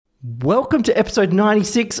Welcome to episode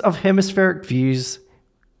 96 of Hemispheric Views,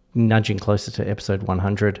 nudging closer to episode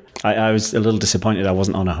 100. I was a little disappointed I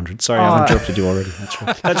wasn't on 100. Sorry, I've interrupted you already.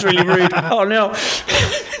 That's really rude. Oh, no.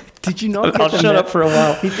 Did you not I'll shut up for a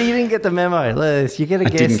while. You didn't get the memo, Liz. You get a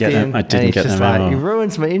guest in. I didn't get the memo. He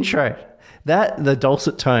ruins my intro. The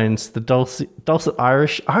dulcet tones, the dulcet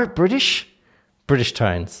Irish, British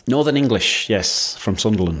tones. Northern English, yes, from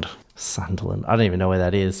Sunderland. Sunderland. I don't even know where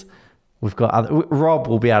that is. We've got Rob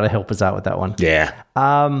will be able to help us out with that one. Yeah.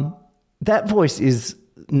 That voice is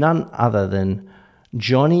none other than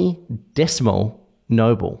Johnny Decimal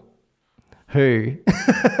Noble, who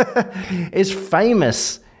is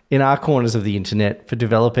famous in our corners of the internet for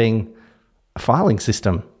developing a filing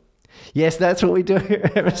system. Yes, that's what we do here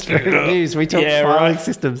at Hemispheric News. We talk filing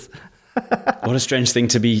systems. What a strange thing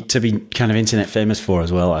to be kind of internet famous for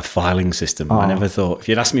as well, a filing system. I never thought. If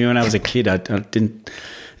you'd asked me when I was a kid, I didn't.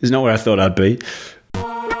 There's not where I thought I'd be.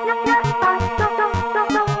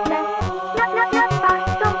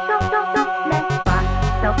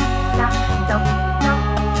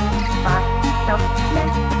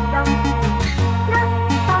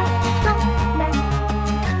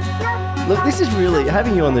 Look, this is really,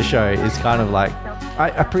 having you on the show is kind of like,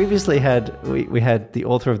 I previously had, we had the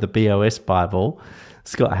author of the BOS Bible,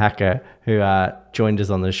 Scott Hacker, who joined us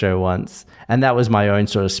on the show once. And that was my own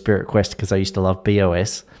sort of spirit quest because I used to love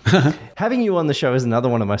BOS. Having you on the show is another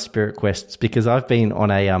one of my spirit quests because I've been on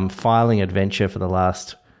a filing adventure for the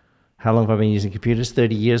last, how long have I been using computers?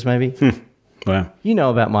 30 years maybe? Wow. You know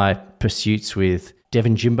about my pursuits with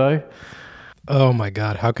Devon Jimbo. Oh my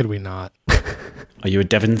God, how could we not? Are you a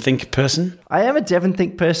Devon Think person? I am a Devon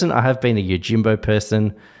Think person. I have been a Yojimbo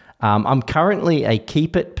person. I'm currently a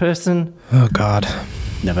Keep It person. Oh God.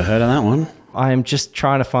 Never heard of that one. I am just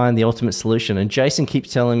trying to find the ultimate solution. And Jason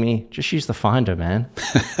keeps telling me, just use the Finder, man.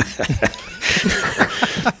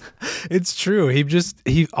 It's true.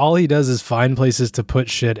 All he does is find places to put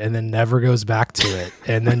shit and then never goes back to it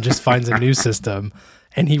and then just finds a new system.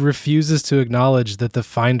 And he refuses to acknowledge that the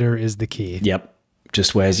Finder is the key. Yep.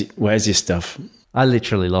 Just where's your stuff? I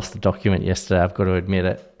literally lost the document yesterday. I've got to admit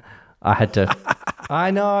it. I had to... I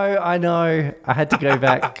know. I had to go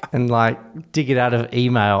back and dig it out of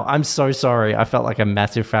email. I'm so sorry. I felt like a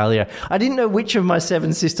massive failure. I didn't know which of my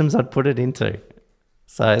 7 systems I'd put it into.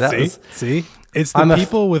 So that See? It's the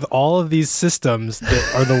people with all of these systems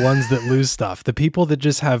that are the ones that lose stuff. The people that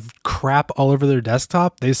just have crap all over their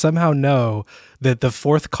desktop, they somehow know that the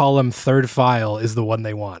 4th column, 3rd file is the one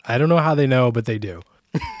they want. I don't know how they know, but they do.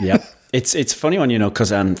 Yep. It's a funny one,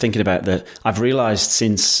 because I'm thinking about I've realized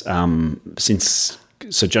since Johnny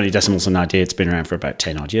Decimal's an idea, it's been around for about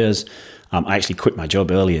 10 odd years. I actually quit my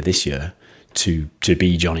job earlier this year to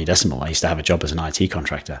be Johnny Decimal. I used to have a job as an IT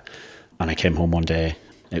contractor, and I came home one day.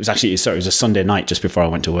 It was a Sunday night just before I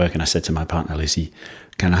went to work, and I said to my partner, Lucy,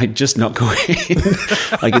 can I just not go in?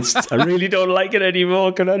 I really don't like it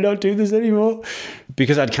anymore. Can I not do this anymore?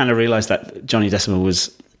 Because I'd kind of realized that Johnny Decimal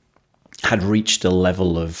had reached a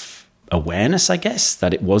level of awareness, I guess,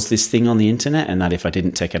 that it was this thing on the internet, and that if I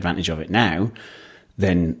didn't take advantage of it now,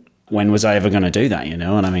 then when was I ever going to do that? And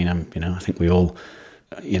I mean, I think we all,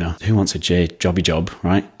 who wants a jobby job,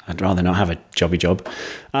 right? I'd rather not have a jobby job.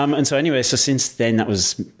 And so anyway, so since then, that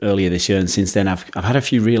was earlier this year, and since then I've had a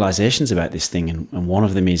few realizations about this thing, and one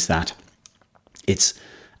of them is that it's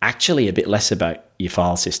actually a bit less about your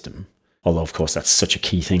file system, although of course that's such a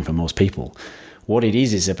key thing for most people. What it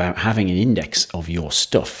is about having an index of your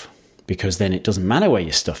stuff, because then it doesn't matter where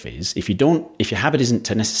your stuff is. If your habit isn't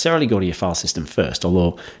to necessarily go to your file system first,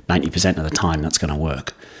 although 90% of the time that's going to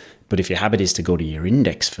work. But if your habit is to go to your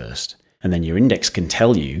index first, and then your index can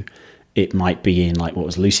tell you, it might be in what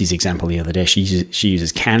was Lucy's example the other day. She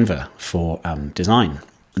uses Canva for design.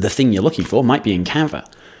 The thing you're looking for might be in Canva.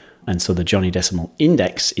 And so the Johnny Decimal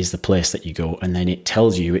index is the place that you go, and then it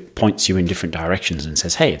points you in different directions and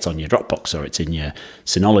says, hey, it's on your Dropbox, or it's in your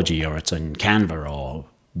Synology, or it's in Canva, or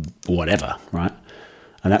whatever, right?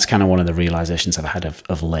 And that's kind of one of the realizations I've had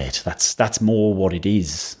of late. That's more what it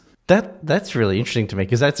is. That's really interesting to me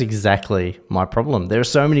because that's exactly my problem. There are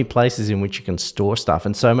so many places in which you can store stuff,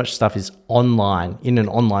 and so much stuff is online in an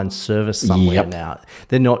online service somewhere now.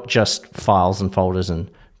 They're not just files and folders and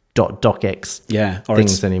docx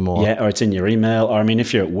things anymore. Yeah, or it's in your email. Or I mean,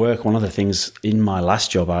 if you're at work, one of the things in my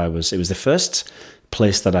last job, it was the first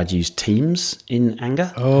place that I'd used Teams in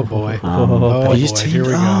anger. Oh boy! Teams. Here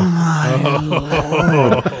we go.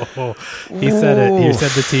 He said it. He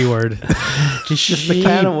said the T word. Just the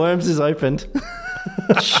can of worms is opened.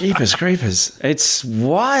 Jeepers creepers! It's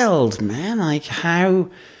wild, man. How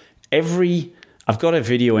I've got a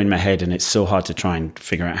video in my head, and it's so hard to try and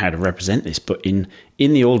figure out how to represent this. But in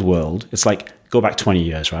the old world, it's like, go back 20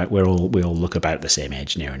 years, right? We all look about the same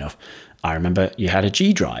age near enough. I remember you had a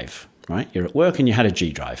G drive, right? You're at work and you had a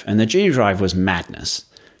G drive, and the G drive was madness,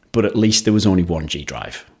 but at least there was only one G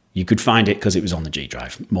drive. You could find it because it was on the G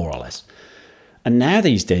drive, more or less. And now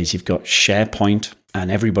these days you've got SharePoint,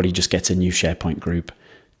 and everybody just gets a new SharePoint group.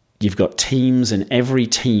 You've got Teams, and every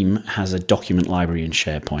team has a document library in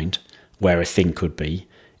SharePoint where a thing could be.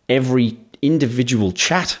 Every individual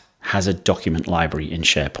chat has a document library in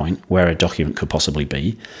SharePoint where a document could possibly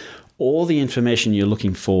be. All the information you're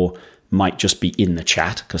looking for might just be in the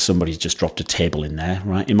chat because somebody's just dropped a table in there,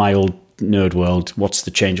 right? In my old nerd world, what's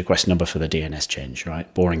the change request number for the DNS change,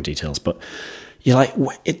 right? Boring details. But you're like,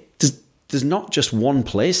 there's not just one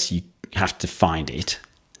place you have to find it.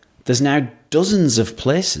 There's now dozens of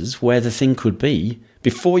places where the thing could be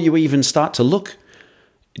before you even start to look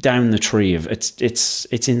down the tree of it's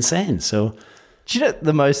insane. So do you know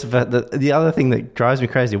the most about the other thing that drives me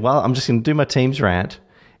crazy? Well, I'm just going to do my Teams rant.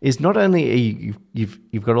 Is not only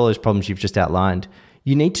you've got all those problems you've just outlined,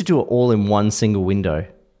 you need to do it all in one single window.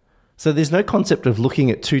 So there's no concept of looking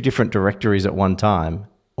at two different directories at one time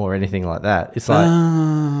or anything like that. It's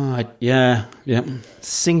like yeah.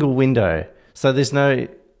 Single window. So there's no.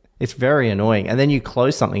 It's very annoying. And then you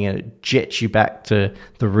close something and it jets you back to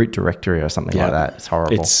the root directory or something like that. It's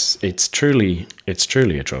horrible. It's truly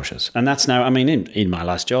atrocious. And that's now, I mean, in my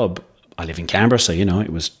last job, I live in Canberra, so,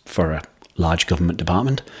 it was for a large government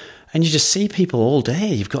department. And you just see people all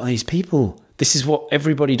day. You've got these people. This is what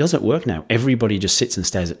everybody does at work now. Everybody just sits and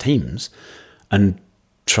stares at Teams and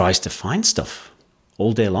tries to find stuff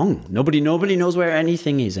all day long. Nobody knows where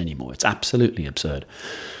anything is anymore. It's absolutely absurd.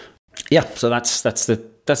 Yeah, so that's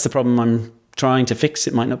the problem I'm trying to fix.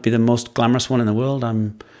 It might not be the most glamorous one in the world.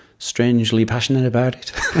 I'm strangely passionate about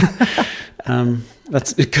it.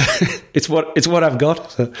 It's what I've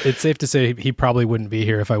got. So. It's safe to say he probably wouldn't be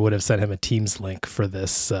here if I would have sent him a Teams link for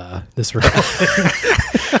this recording.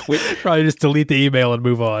 Probably just delete the email and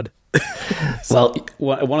move on. Well,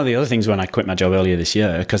 one of the other things when I quit my job earlier this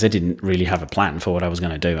year, because I didn't really have a plan for what I was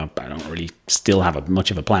going to do, I don't really still have much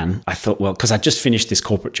of a plan. I thought, well, because I just finished this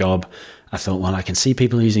corporate job, I thought, well, I can see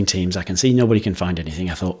people using Teams. I can see nobody can find anything.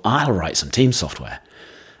 I thought, I'll write some Teams software.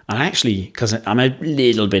 And I actually, because I'm a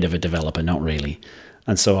little bit of a developer, not really.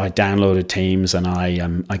 And so I downloaded Teams, and I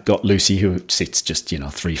got Lucy, who sits just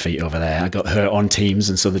 3 feet over there. I got her on Teams,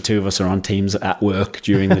 and so the two of us are on Teams at work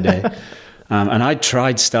during the day. And I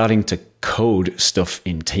tried starting to code stuff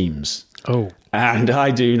in Teams. Oh. And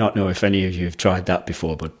I do not know if any of you have tried that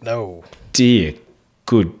before, but no. Dear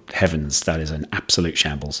good heavens, that is an absolute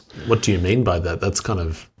shambles. What do you mean by that? That's kind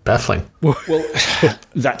of baffling. Well,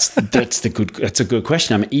 that's a good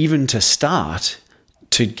question. I mean, even to start,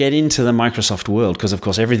 to get into the Microsoft world, because of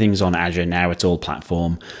course everything's on Azure now, it's all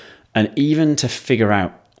platform, and even to figure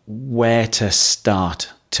out where to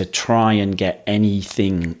start to try and get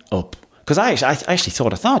anything up. Because I actually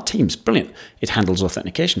thought Teams, brilliant. It handles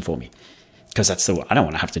authentication for me. Because I don't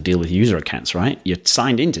want to have to deal with user accounts, right? You're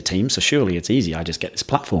signed into Teams, so surely it's easy. I just get this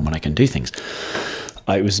platform and I can do things.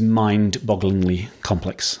 It was mind-bogglingly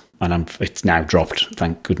complex, and it's now dropped.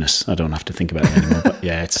 Thank goodness, I don't have to think about it anymore. But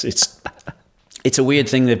yeah, it's a weird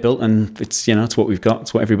thing they've built, and it's what we've got.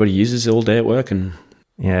 It's what everybody uses all day at work, and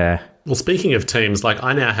yeah. Well, speaking of Teams,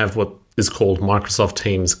 I now have what is called Microsoft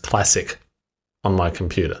Teams Classic on my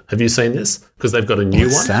computer. Have you seen this? Because they've got a new one.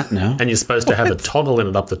 What's that now? And you're supposed to have a toggle in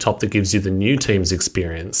it up the top that gives you the new Teams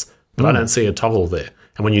experience. But I don't see a toggle there.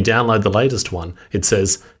 And when you download the latest one, it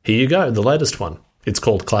says, here you go, the latest one. It's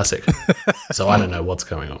called Classic. So I don't know what's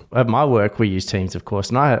going on. At my work, we use Teams, of course.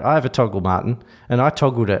 And I have a toggle, Martin. And I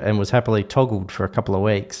toggled it and was happily toggled for a couple of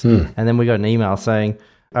weeks. And then we got an email saying,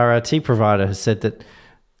 our IT provider has said that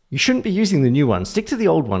you shouldn't be using the new one. Stick to the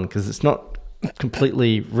old one because it's not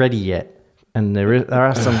completely ready yet. And there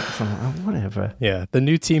are some whatever. Yeah, the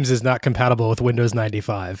new Teams is not compatible with Windows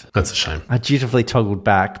 95. That's a shame. I dutifully toggled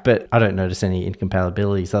back, but I don't notice any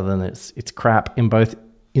incompatibilities other than it's crap in both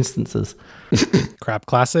instances. Crap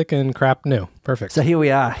classic and crap new. Perfect. So here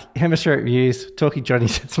we are, Hemispheric Views, talking Johnny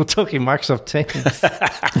Decimals, talking Microsoft Teams.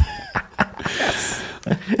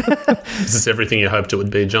 Is this everything you hoped it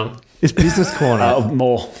would be, John? It's Business Corner.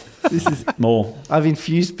 More. This is more. I've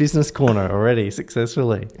infused Business Corner already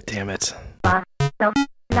successfully. Damn it.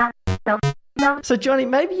 So, Johnny,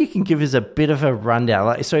 maybe you can give us a bit of a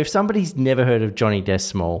rundown. So if somebody's never heard of Johnny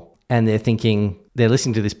Decimal and they're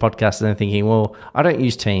listening to this podcast and they're thinking, well, I don't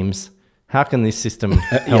use Teams. How can this system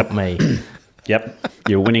help me? Yep,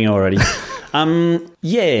 you're winning already.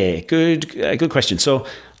 Good question. So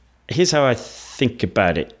here's how I think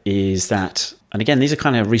about it, is that And again, these are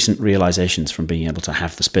kind of recent realizations from being able to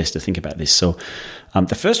have the space to think about this. So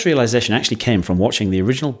the first realization actually came from watching the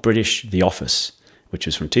original British The Office, which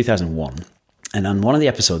was from 2001. And on one of the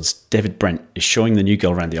episodes, David Brent is showing the new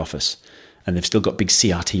girl around the office, and they've still got big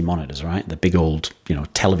CRT monitors, right? The big old,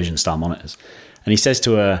 television style monitors. And he says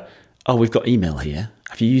to her, "Oh, we've got email here.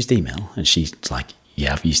 Have you used email?" And she's like,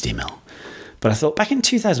 "Yeah, I've used email." But I thought back in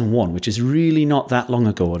 2001, which is really not that long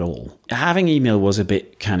ago at all, having email was a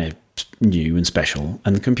bit kind of new and special,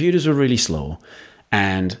 and the computers were really slow,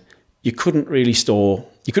 and you couldn't really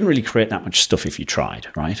create that much stuff if you tried,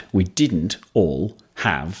 right? We didn't all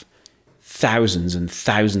have thousands and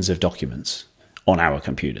thousands of documents on our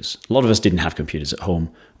computers. A lot of us didn't have computers at home.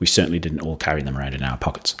 We certainly didn't all carry them around in our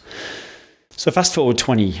pockets. So fast forward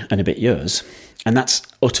 20 and a bit years, and that's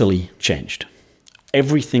utterly changed.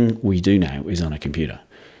 Everything we do now is on a computer.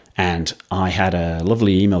 And I had a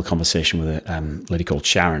lovely email conversation with a lady called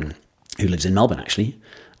Sharon, who lives in Melbourne, actually,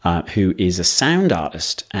 who is a sound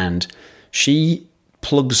artist. And she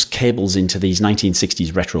plugs cables into these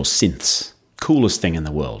 1960s retro synths, coolest thing in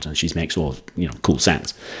the world. And she makes all, cool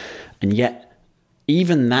sounds. And yet,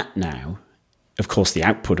 even that now, of course, the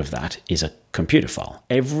output of that is a computer file.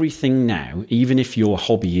 Everything now, even if your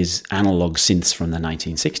hobby is analog synths from the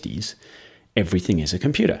 1960s, everything is a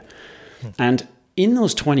computer. And in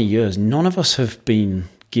those 20 years, none of us have been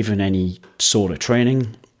given any sort of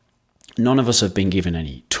training. None of us have been given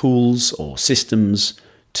any tools or systems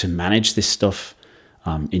to manage this stuff.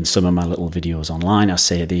 In some of my little videos online, I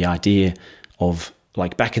say the idea of,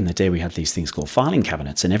 like back in the day, we had these things called filing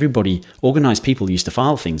cabinets, and organized people used to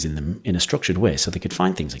file things in them in a structured way so they could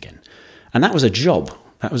find things again. And that was a job.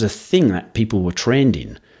 That was a thing that people were trained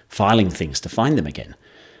in, filing things to find them again.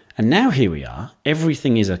 And now here we are.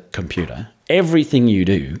 Everything is a computer. Everything you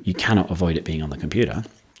do, you cannot avoid it being on the computer.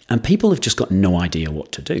 And people have just got no idea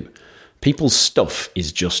what to do. People's stuff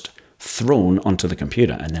is just thrown onto the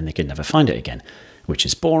computer, and then they can never find it again, which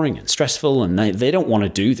is boring and stressful. And they don't want to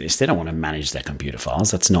do this. They don't want to manage their computer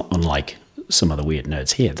files. That's not unlike some of the weird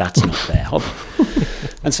nerds here. That's not their hobby.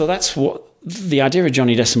 And so that's what the idea of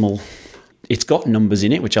Johnny Decimal, it's got numbers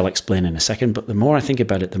in it, which I'll explain in a second. But the more I think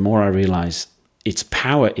about it, the more I realize its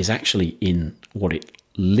power is actually in what it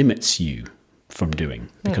limits you from doing.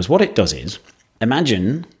 Because what it does is,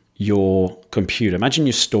 imagine your computer, imagine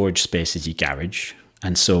your storage space is your garage.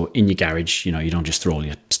 And so in your garage, you don't just throw all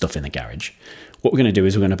your stuff in the garage. What we're going to do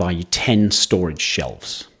is we're going to buy you 10 storage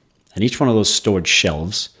shelves. And each one of those storage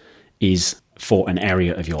shelves is for an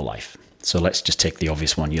area of your life. So let's just take the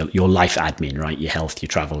obvious one, your life admin, right? Your health, your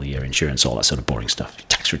travel, your insurance, all that sort of boring stuff,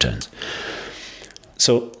 tax returns.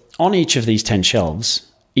 So on each of these 10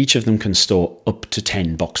 shelves, each of them can store up to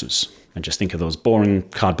 10 boxes. And just think of those boring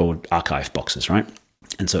cardboard archive boxes, right?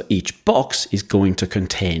 And so each box is going to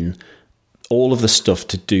contain all of the stuff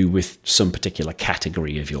to do with some particular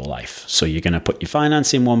category of your life. So you're going to put your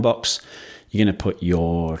finance in one box, you're going to put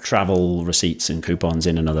your travel receipts and coupons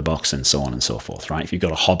in another box, and so on and so forth, right? If you've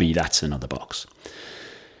got a hobby, that's another box.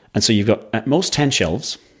 And so you've got at most 10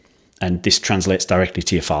 shelves, and this translates directly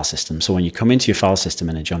to your file system. So when you come into your file system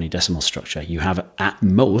in a Johnny Decimal structure, you have at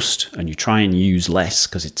most, and you try and use less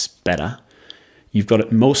because it's better, you've got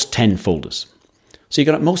at most 10 folders. So you've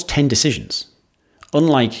got at most 10 decisions.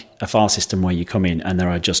 Unlike a file system where you come in and there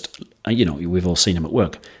are just, we've all seen them at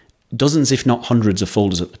work, dozens if not hundreds of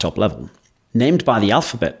folders at the top level, named by the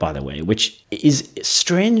alphabet, by the way, which is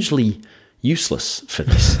strangely useless for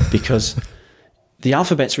this because the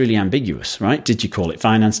alphabet's really ambiguous, right? Did you call it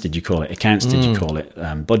finance? Did you call it accounts? Did you call it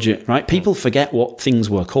budget, right? People forget what things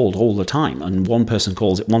were called all the time, and one person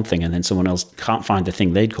calls it one thing and then someone else can't find the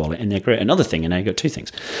thing they'd call it and they create another thing and they got two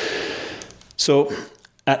things. So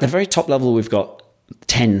at the very top level, we've got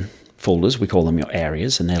 10 folders. We call them your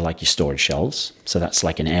areas, and they're like your storage shelves. So that's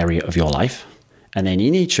like an area of your life. And then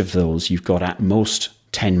in each of those, you've got at most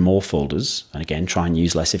 10 more folders. And again, try and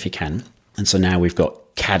use less if you can. And so now we've got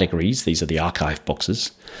categories. These are the archive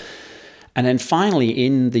boxes. And then finally,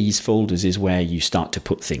 in these folders is where you start to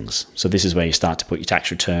put things. So this is where you start to put your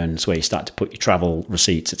tax return. It's where you start to put your travel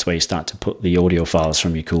receipts. It's where you start to put the audio files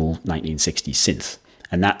from your cool 1960s synth.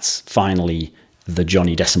 And that's finally the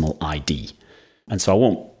Johnny Decimal ID. And so I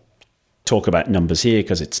won't talk about numbers here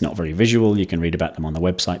because it's not very visual. You can read about them on the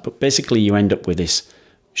website. But basically you end up with this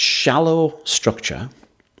shallow structure,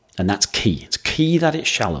 and that's key. It's key that it's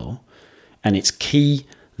shallow, and it's key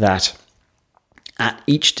that at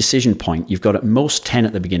each decision point, you've got at most 10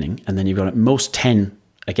 at the beginning, and then you've got at most 10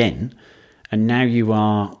 again, and now you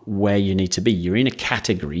are where you need to be. You're in a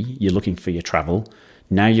category. You're looking for your travel.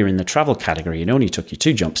 Now you're in the travel category. It only took you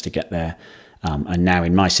 2 jumps to get there. And now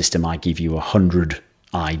in my system, I give you 100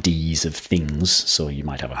 IDs of things. So you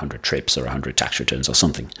might have 100 trips or 100 tax returns or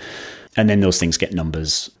something. And then those things get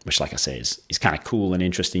numbers, which, like I say, is kind of cool and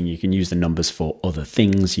interesting. You can use the numbers for other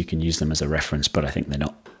things. You can use them as a reference, but I think they're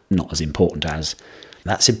not as important as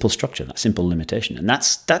that simple structure, that simple limitation. And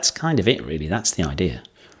that's kind of it, really. That's the idea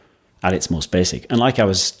at its most basic. And like I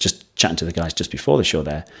was just chatting to the guys just before the show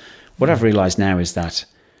there, what I've realized now is that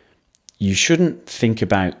you shouldn't think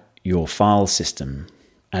about your file system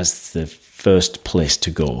as the first place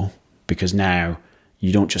to go, because now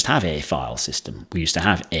you don't just have a file system. We used to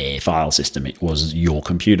have a file system. It was your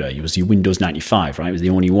computer. It was your Windows 95, right? It was the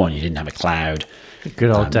only one. You didn't have a cloud. Good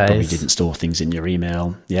old days. Probably didn't store things in your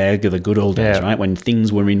email. Yeah, the good old days, right? When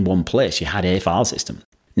things were in one place, you had a file system.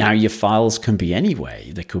 Now your files can be anywhere.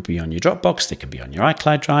 They could be on your Dropbox. They could be on your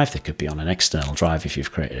iCloud drive. They could be on an external drive if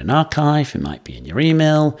you've created an archive. It might be in your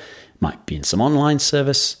email. It might be in some online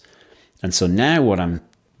service. And so now what I'm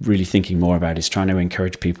really thinking more about is trying to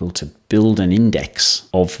encourage people to build an index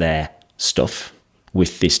of their stuff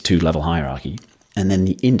with this 2-level hierarchy. And then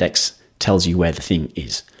the index tells you where the thing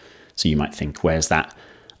is. So you might think, where's that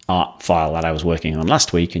art file that I was working on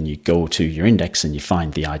last week? And you go to your index and you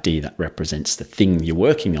find the ID that represents the thing you're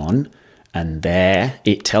working on. And there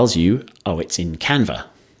it tells you, oh, it's in Canva,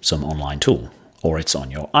 some online tool, or it's on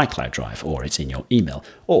your iCloud drive, or it's in your email,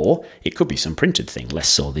 or it could be some printed thing, less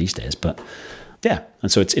so these days, but yeah.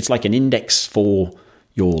 And so it's like an index for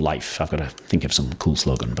your life. I've got to think of some cool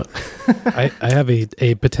slogan, but I have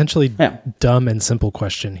a potentially dumb and simple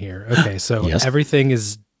question here. Okay, so Yes. Everything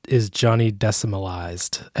is Johnny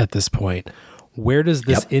Decimalised at this point. Where does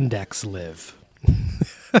this index live?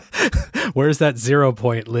 Where does that 0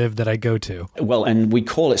 point live that I go to? well, and we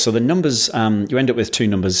call it, so the numbers, you end up with two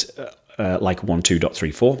numbers like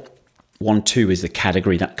 12.34. 12 is the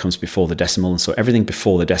category that comes before the decimal, and so everything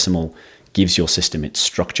before the decimal gives your system its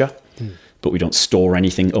structure, but we don't store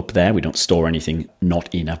anything up there. We don't store anything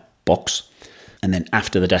not in a box. And then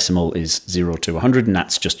after the decimal is 0 to 100, and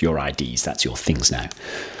that's just your IDs. That's your things now.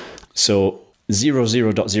 So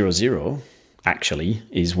 00.00 actually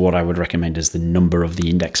is what I would recommend as the number of the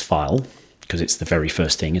index file, because it's the very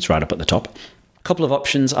first thing. It's right up at the top. A couple of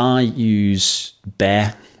options. I use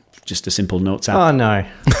Bear, just a simple notes app. Oh, no.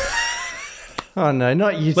 Oh, no,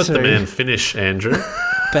 not you Let two. the man finish, Andrew.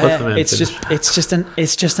 Bear, it's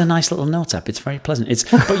just a nice little notes app. It's very pleasant.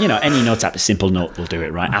 But any notes app, a simple note will do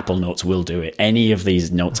it, right? Apple Notes will do it. Any of these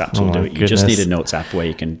notes apps will do it. You just need a notes app where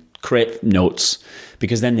you can create notes,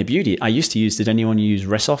 because then the beauty. I used to use. Did anyone use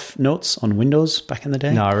Resoff Notes on Windows back in the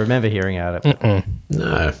day? No, I remember hearing about it.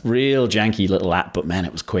 No. Real janky little app, but man,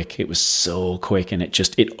 it was quick. It was so quick, and it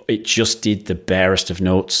just did the barest of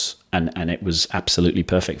notes. And it was absolutely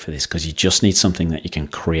perfect for this, because you just need something that you can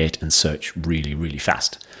create and search really, really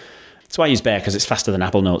fast. That's why I use Bear, because it's faster than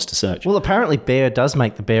Apple Notes to search. Well, apparently Bear does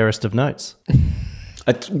make the barest of notes.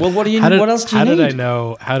 Well, what do you need? What else do you need?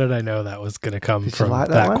 How did I know that was going to come from like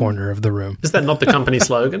that that one? corner of the room? Is that not the company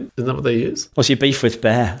slogan? Isn't that what they use? What's your beef with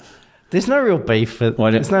Bear? There's no real beef.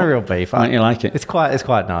 There's no real beef. Why don't you like it? It's quite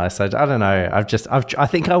nice. I don't know. I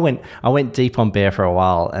think I went deep on Bear for a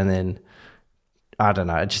while, and then I don't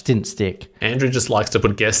know. It just didn't stick. Andrew just likes to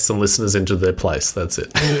put guests and listeners into their place. That's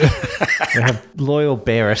it. We have loyal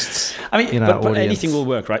Bearists. I mean, but audience. anything will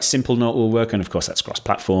work, right? Simple Note will work, and of course that's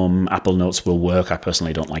cross-platform. Apple Notes will work. I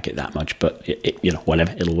personally don't like it that much, but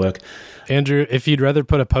whatever, it'll work. Andrew, if you'd rather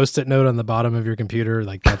put a Post-it note on the bottom of your computer,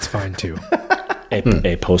 that's fine too.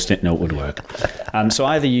 A Post-it note would work. So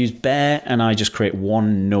I either use Bear, and I just create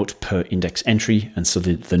one note per index entry. And so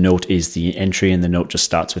the note is the entry, and the note just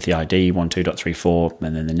starts with the ID, 12.34,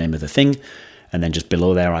 and then the name of the thing. And then just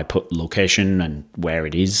below there, I put location and where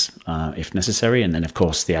it is, if necessary. And then, of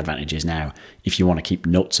course, the advantage is now, if you want to keep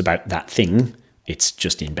notes about that thing, it's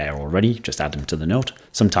just in Bear already. Just add them to the note.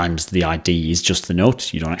 Sometimes the ID is just the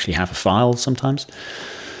note. You don't actually have a file sometimes.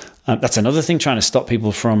 That's another thing, trying to stop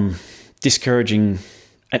people from discouraging.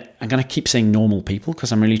 I'm going to keep saying normal people,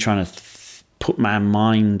 because I'm really trying to put my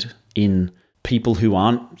mind in people who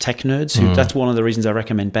aren't tech nerds. That's one of the reasons I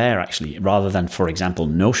recommend Bear, actually, rather than, for example,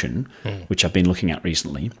 Notion, which I've been looking at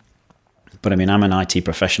recently. But I mean, I'm an IT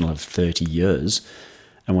professional of 30 years.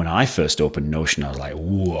 And when I first opened Notion, I was like,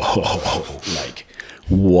 whoa,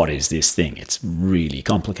 what is this thing? It's really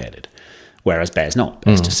complicated. Whereas Bear's not.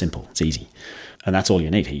 Bear's just simple. It's easy. And that's all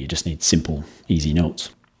you need here. You just need simple, easy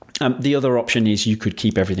notes. The other option is you could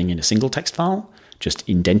keep everything in a single text file, just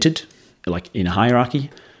indented, like in a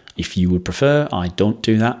hierarchy. If you would prefer, I don't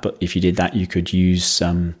do that, but if you did that, you could use,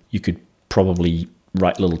 you could probably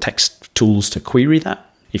write little text tools to query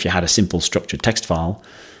that. If you had a simple structured text file,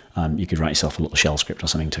 you could write yourself a little shell script or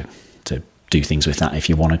something to do things with that if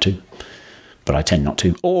you wanted to. but I tend not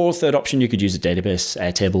to. Or third option, you could use a database,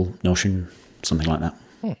 Airtable, Notion, something like that.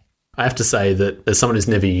 I have to say that as someone who's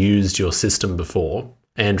never used your system before,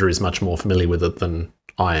 Andrew is much more familiar with it than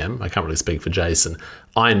I am. I can't really speak for Jason.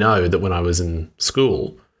 I know that when I was in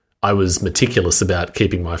school, I was meticulous about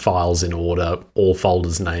keeping my files in order, all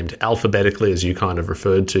folders named alphabetically, as you kind of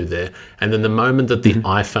referred to there. And then the moment that the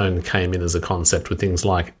iPhone came in as a concept with things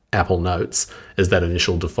like Apple Notes as that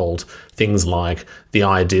initial default, things like the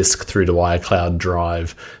iDisk through to iCloud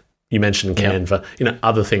Drive, you mentioned Canva,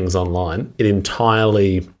 other things online, it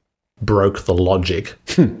entirely broke the logic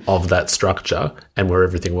of that structure and where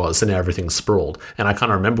everything was. So now everything's sprawled. And I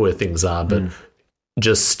kind of remember where things are, but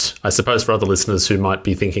just, I suppose for other listeners who might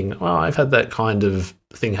be thinking, well, I've had that kind of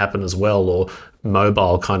thing happen as well, or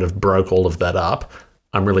mobile kind of broke all of that up,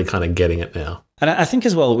 I'm really kind of getting it now. And I think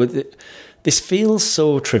as well, this feels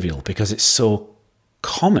so trivial because it's so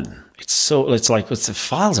common. It's like, it's the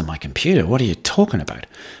files on my computer. What are you talking about?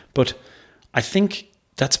 But I think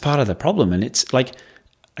that's part of the problem. And it's like,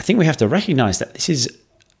 I think we have to recognize that this is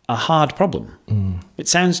a hard problem. It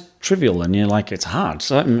sounds trivial and you're like, it's hard.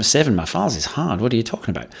 So saving my files is hard. What are you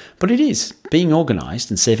talking about? But it is. Being organized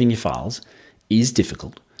and saving your files is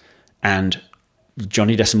difficult. And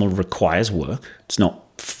Johnny Decimal requires work. It's not,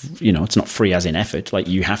 it's not free as in effort. Like,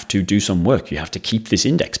 you have to do some work. You have to keep this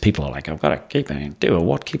index. People are like, I've got to keep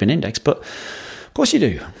an index. But of course you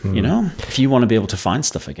do. If you want to be able to find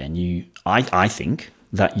stuff again, I think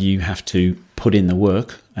that you have to put in the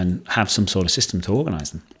work and have some sort of system to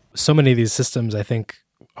organize them. So many of these systems, I think,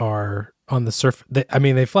 are on the surface.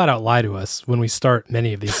 They flat out lie to us when we start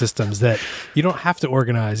many of these systems that you don't have to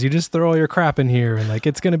organize. You just throw all your crap in here and like,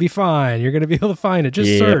 it's going to be fine. You're going to be able to find it.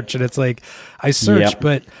 Just search. And it's like, I search,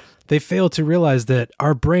 but they fail to realize that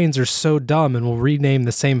our brains are so dumb and will rename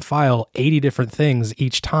the same file 80 different things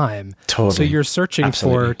each time. Totally. So you're searching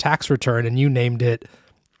for tax return and you named it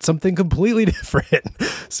something completely different.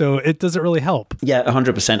 So it doesn't really help. Yeah,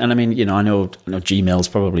 100%. And I mean, I know Gmail's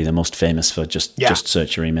probably the most famous for just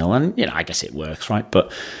search your email. And, I guess it works, right?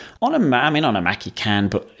 But on a Mac you can,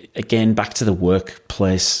 but again, back to the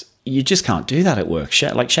workplace, you just can't do that at work.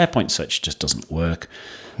 Like SharePoint search just doesn't work.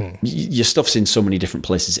 Your stuff's in so many different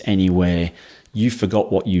places anyway. You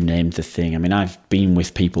forgot what you named the thing. I mean, I've been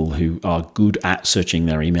with people who are good at searching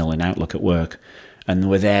their email in Outlook at work, and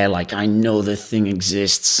we're there like, I know the thing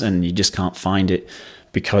exists, and you just can't find it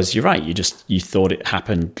because you're right. You thought it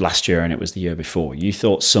happened last year and it was the year before. You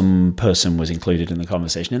thought some person was included in the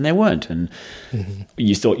conversation and they weren't. And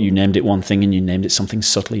you thought you named it one thing and you named it something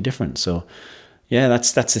subtly different. So yeah,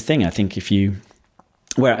 that's the thing. I think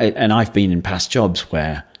and I've been in past jobs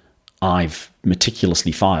where I've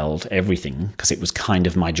meticulously filed everything because it was kind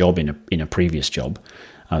of my job in a previous job.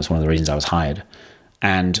 That was one of the reasons I was hired.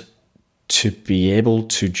 And to be able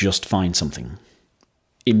to just find something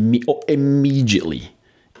immediately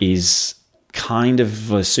is kind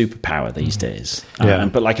of a superpower these days.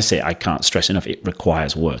 But like I say, I can't stress enough, it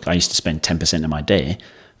requires work. I used to spend 10% of my day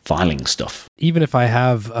filing stuff. Even if I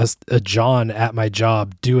have a John at my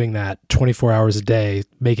job doing that 24 hours a day,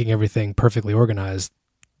 making everything perfectly organized,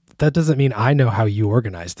 that doesn't mean I know how you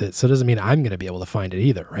organized it. So it doesn't mean I'm going to be able to find it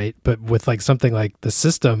either, right? But with like something like the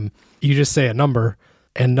system, you just say a number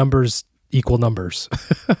and numbers equal numbers.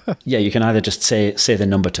 Yeah, you can either just say the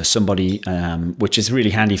number to somebody, which is really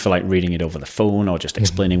handy for like reading it over the phone or just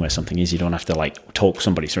explaining where something is. You don't have to like talk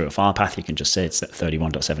somebody through a file path. You can just say it's at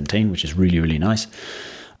 31.17, which is really, really nice.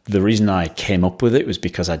 The reason I came up with it was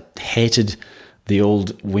because I hated the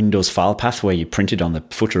old Windows file path where you printed on the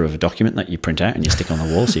footer of a document that you print out and you stick on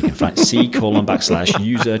the wall so you can find C:\user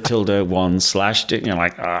tilde1/ you're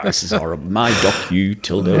like, this is horrible. My docu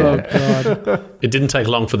tilde. Oh, God. It didn't take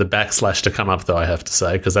long for the backslash to come up, though, I have to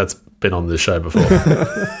say, because that's been on this show before.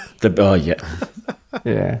 Yeah.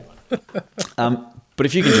 Yeah. But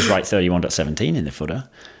if you can just write 31.17 in the footer,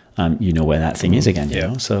 you know where that thing is again, you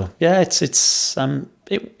know? So, yeah,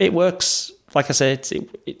 it works. Like I said,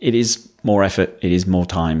 it is more effort, it is more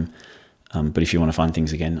time. But if you want to find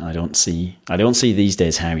things again, I don't see these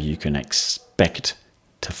days how you can expect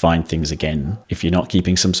to find things again if you're not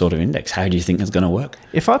keeping some sort of index. How do you think it's going to work?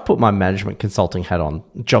 If I put my management consulting hat on,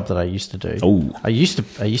 job that I used to do, I used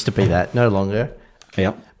to be that, no longer.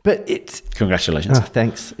 Yep. But it's congratulations.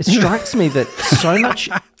 Thanks. It strikes me that so much,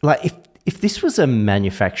 like if this was a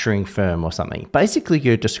manufacturing firm or something, basically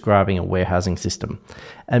you're describing a warehousing system.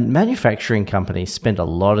 And manufacturing companies spend a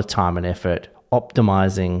lot of time and effort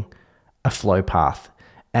optimizing a flow path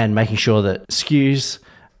and making sure that SKUs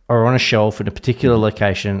are on a shelf in a particular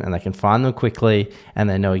location and they can find them quickly and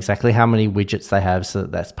they know exactly how many widgets they have, so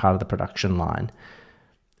that's part of the production line.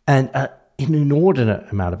 And an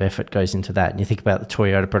inordinate amount of effort goes into that. And you think about the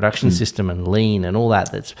Toyota production system and lean and all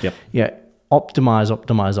that. That's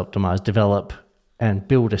optimize, develop, and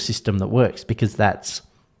build a system that works, because that's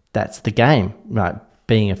the game, right?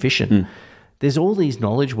 Being efficient. There's all these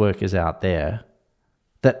knowledge workers out there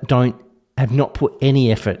that have not put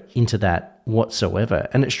any effort into that whatsoever.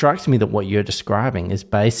 And it strikes me that what you're describing is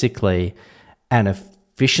basically an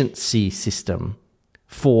efficiency system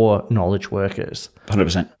for knowledge workers.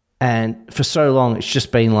 100%. And for so long, it's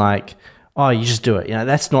just been like, oh, you just do it.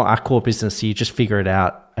 That's not our core business. So you just figure it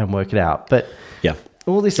out and work it out. But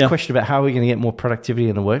all this question about how we're going to get more productivity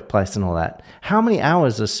in the workplace and all that, how many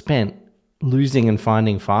hours are spent losing and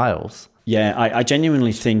finding files? Yeah, I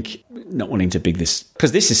genuinely think, not wanting to big this,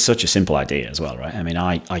 because this is such a simple idea as well, right? I mean,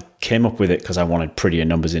 I came up with it because I wanted prettier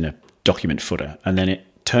numbers in a document footer. And then it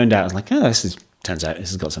turned out, I was like, turns out this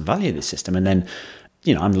has got some value, this system. And then,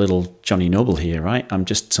 I'm little Johnny Noble here, right? I'm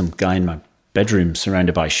just some guy in my bedroom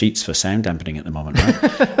surrounded by sheets for sound dampening at the moment,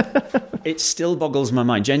 right? It still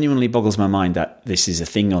genuinely boggles my mind that this is a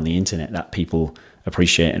thing on the internet that people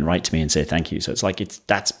appreciate and write to me and say thank you. So it's like,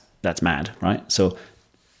 that's mad, right? So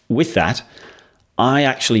with that, I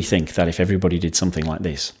actually think that if everybody did something like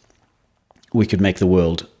this, we could make the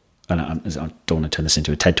world, and I don't want to turn this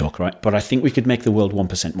into a TED Talk, right? But I think we could make the world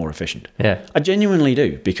 1% more efficient. Yeah. I genuinely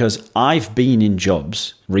do, because I've been in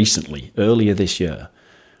jobs recently, earlier this year,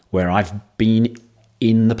 where I've been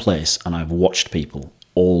in the place and I've watched people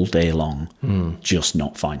all day long just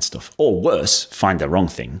not find stuff. Or worse, find the wrong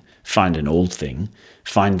thing, find an old thing,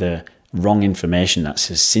 find the wrong information that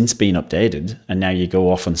has since been updated, and now you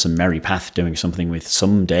go off on some merry path doing something with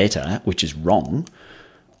some data which is wrong,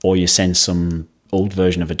 or you send some old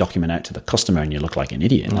version of a document out to the customer and you look like an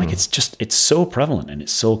idiot. Like, it's so prevalent and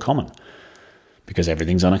it's so common because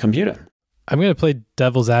everything's on a computer. I'm going to play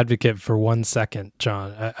devil's advocate for 1 second,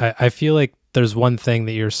 John. I feel like there's one thing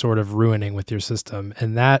that you're sort of ruining with your system,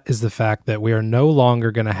 and that is the fact that we are no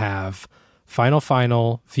longer going to have final,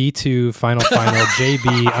 V2, final,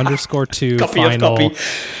 JB _2, copy final, of copy.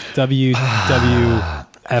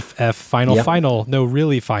 WWFF, final, no,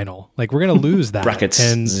 really final. Like, we're going to lose that. Brackets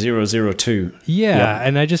and 002. Yeah,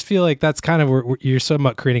 and I just feel like that's kind of where you're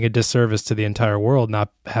somewhat creating a disservice to the entire world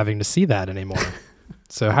not having to see that anymore.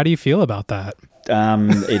 So how do you feel about that?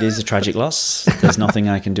 It is a tragic loss. There's nothing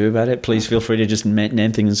I can do about it. Please feel free to just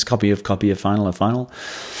name things copy of final or final.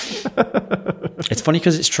 It's funny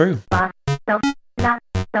because it's true.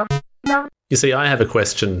 You see, I have a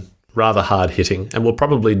question, rather hard-hitting, and will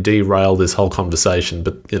probably derail this whole conversation,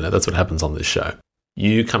 but, that's what happens on this show.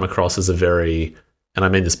 You come across as a very, and I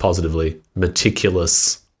mean this positively,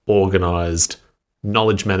 meticulous, organised,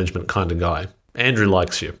 knowledge management kind of guy. Andrew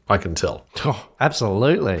likes you, I can tell. Oh,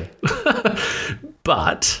 absolutely.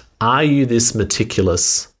 But are you this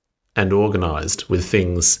meticulous and organised with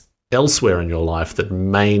things elsewhere in your life that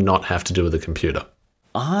may not have to do with a computer?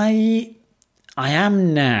 I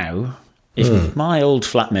am now. If my old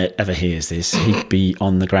flatmate ever hears this, he'd be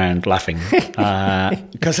on the ground laughing.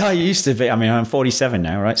 Because I used to be. I mean, I'm 47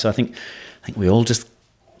 now, right? So I think we all just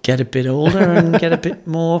get a bit older and get a bit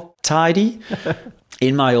more tidy.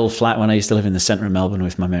 In my old flat, when I used to live in the centre of Melbourne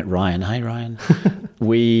with my mate Ryan, hi Ryan,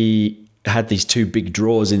 we had these two big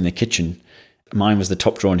drawers in the kitchen. Mine was the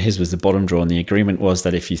top drawer and his was the bottom drawer. And the agreement was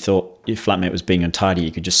that if you thought your flatmate was being untidy,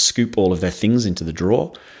 you could just scoop all of their things into the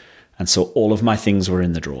drawer. And so all of my things were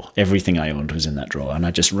in the drawer. Everything I owned was in that drawer. And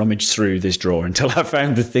I just rummaged through this drawer until I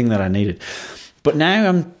found the thing that I needed. But now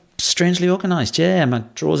I'm strangely organised. Yeah, my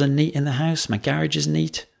drawers are neat in the house. My garage is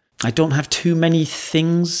neat. I don't have too many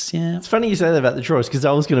things. Yeah. It's funny you say that about the drawers, because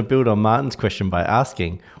I was going to build on Martin's question by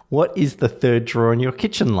asking, what is the third drawer in your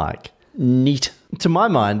kitchen like? Neat. To my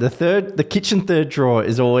mind, the kitchen third drawer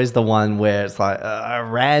is always the one where it's like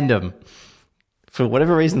random. For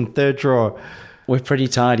whatever reason, third drawer. We're pretty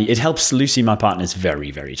tidy. It helps Lucy, my partner, is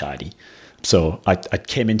very, very tidy. So I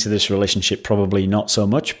came into this relationship probably not so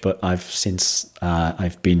much, but I've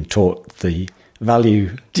been taught the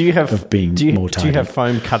value of being more tidy. Do you have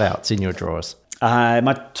foam cutouts in your drawers?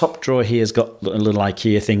 My top drawer here has got little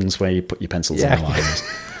IKEA things where you put your pencils and lines.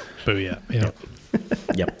 Booyah. Yeah.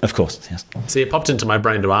 Yep, of course, yes. See, it popped into my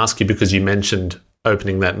brain to ask you because you mentioned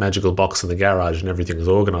opening that magical box in the garage and everything is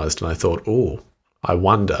organised, and I thought, I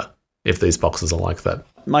wonder if these boxes are like that.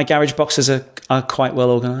 My garage boxes are quite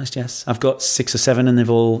well organised, yes. I've got 6 or 7 and they've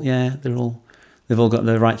all got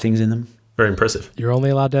the right things in them. Very impressive. You're only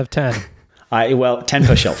allowed to have 10. 10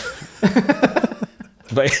 per shelf.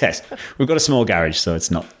 But yes, we've got a small garage, so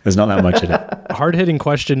there's not that much in it. Hard-hitting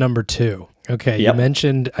question number 2. Okay, Yep. You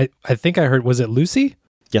mentioned, I think I heard, was it Lucy?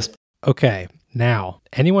 Yes. Okay, now,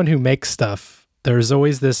 anyone who makes stuff there's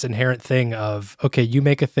always this inherent thing of, okay, you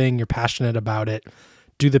make a thing, you're passionate about it.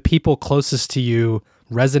 Do the people closest to you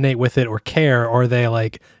resonate with it or care? Or are they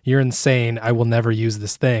like, you're insane, I will never use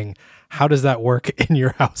this thing? How does that work in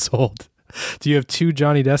your household? Do you have 2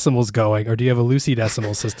 Johnny Decimals going, or do you have a Lucy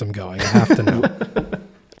Decimal system going? I have to know.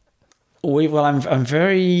 Well, I'm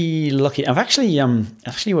very lucky. I've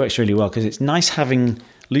actually works really well because it's nice having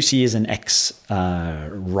Lucy is an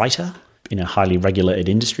ex-writer in a highly regulated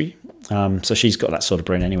industry. So she's got that sort of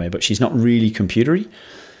brain anyway, but she's not really computery.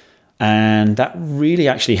 And that really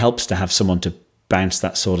actually helps to have someone to bounce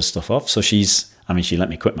that sort of stuff off. So she let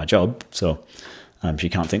me quit my job. So she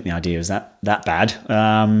can't think the idea is that bad.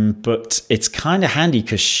 But it's kind of handy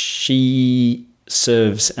because she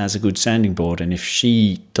serves as a good sounding board. And if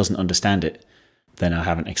she doesn't understand it, then I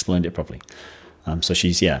haven't explained it properly. So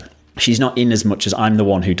she's not in as much as I'm the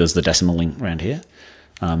one who does the decimaling around here.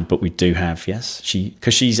 But we do have,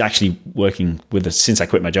 because she's actually working with us since I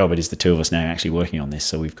quit my job. It is the 2 of us now actually working on this.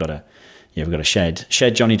 So we've got a shared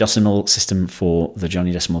Johnny Decimal system for the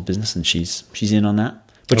Johnny Decimal business, and she's in on that.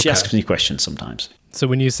 But she asks me questions sometimes. So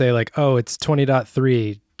when you say like, oh, it's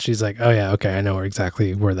 20.3, she's like, oh yeah, okay, I know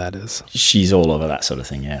exactly where that is. She's all over that sort of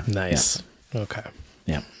thing. Yeah. Nice. Yeah. Okay.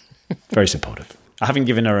 Yeah. Very supportive. I haven't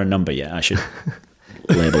given her a number yet. I should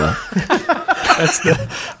label her.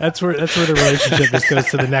 That's where the relationship just goes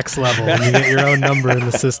to the next level. And you get your own number in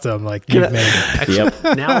the system, like you've made it.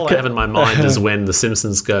 Actually, now all I have in my mind is when the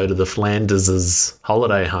Simpsons go to the Flanders'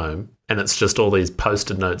 holiday home, and it's just all these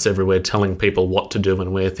post-it notes everywhere telling people what to do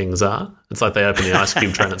and where things are. It's like they open the ice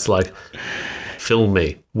cube tray and it's like, fill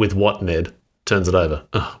me with what, Ned? Turns it over.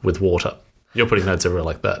 With water. You're putting notes everywhere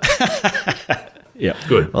like that. Yeah,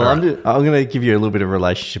 good. Well, I'm going to give you a little bit of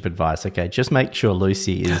relationship advice. Okay, just make sure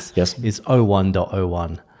Lucy is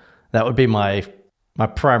 01.01. That would be my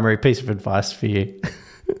primary piece of advice for you.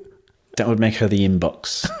 That would make her the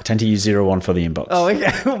inbox. I tend to use 01 for the inbox. Oh,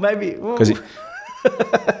 okay. Well, maybe because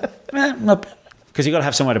you got to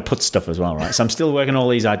have somewhere to put stuff as well, right? So I'm still working all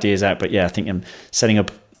these ideas out, but yeah, I think I'm setting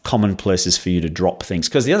up common places for you to drop things.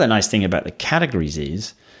 Because the other nice thing about the categories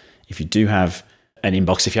is, if you do have an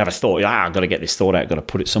inbox, if you have a thought, I've got to get this thought out, I've got to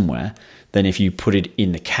put it somewhere, then if you put it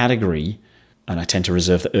in the category, and I tend to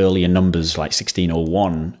reserve the earlier numbers like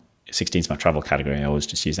 1601, 16 is my travel category, I always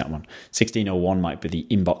just use that one. 1601 might be the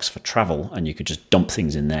inbox for travel, and you could just dump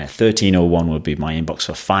things in there. 1301 would be my inbox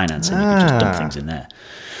for finance, and you could just dump things in there.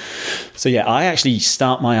 So yeah, I actually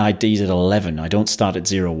start my IDs at 11. I don't start at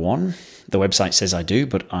 01. The website says I do,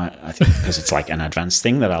 but I think because it's like an advanced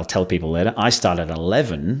thing that I'll tell people later, I start at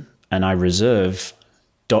 11 and I reserve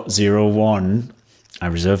 .01. I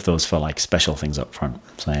reserve those for like special things up front.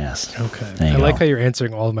 So yes. Okay. I like how you're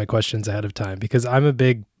answering all of my questions ahead of time, because I'm a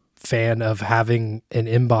big fan of having an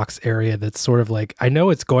inbox area that's sort of like, I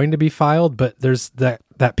know it's going to be filed, but there's that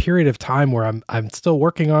period of time where I'm still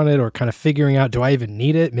working on it or kind of figuring out, do I even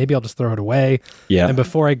need it? Maybe I'll just throw it away. Yeah. And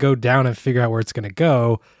before I go down and figure out where it's going to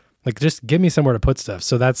go, like just give me somewhere to put stuff.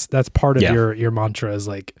 So that's part of your mantra is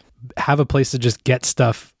like, have a place to just get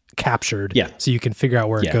stuff captured. Yeah. So you can figure out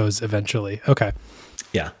where it goes eventually. Okay.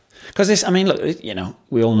 Yeah. Because look,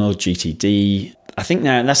 we all know GTD. I think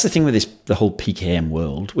now, and that's the thing with the whole PKM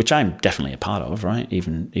world, which I'm definitely a part of, right?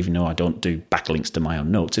 Even though I don't do backlinks to my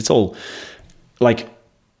own notes, it's all like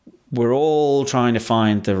we're all trying to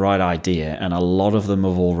find the right idea, and a lot of them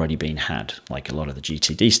have already been had. Like a lot of the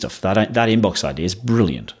GTD stuff, that inbox idea is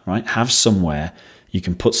brilliant, right? Have somewhere you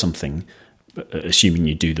can put something, assuming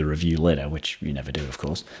you do the review later, which you never do, of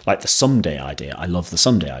course. Like the someday idea, I love the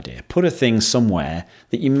someday idea. Put a thing somewhere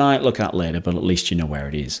that you might look at later, but at least you know where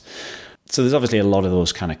it is. So there's obviously a lot of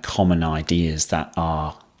those kind of common ideas that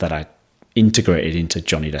are integrated into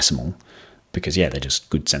Johnny Decimal, because they're just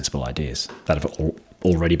good, sensible ideas that have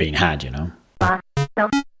already been had,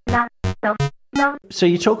 So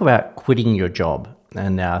you talk about quitting your job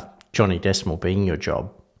and now Johnny Decimal being your job.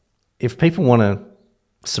 If people want to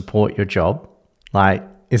support your job, like,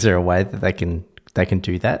 is there a way that they can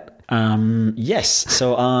do that? Yes.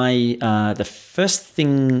 So the first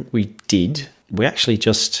thing we did, we actually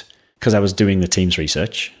just, because I was doing the Teams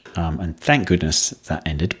research, and thank goodness that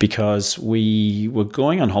ended, because we were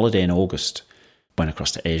going on holiday in August, went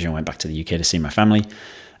across to Asia and went back to the UK to see my family.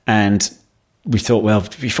 And we thought, well,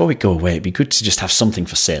 before we go away, it'd be good to just have something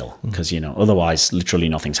for sale, because, otherwise literally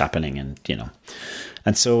nothing's happening.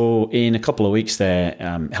 And so in a couple of weeks there,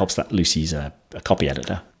 helps that Lucy's a copy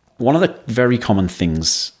editor. One of the very common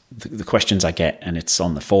things, the questions I get, and it's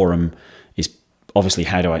on the forum, is obviously,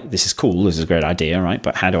 this is cool, this is a great idea, right?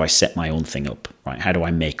 But how do I set my own thing up, right? How do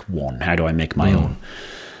I make one? How do I make my own?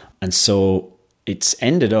 And so it's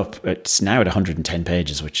ended up, it's now at 110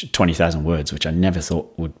 pages, which 20,000 words, which I never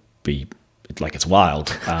thought would be, like, it's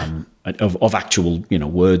wild, of actual,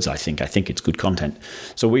 words. I think it's good content.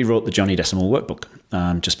 So we wrote the Johnny Decimal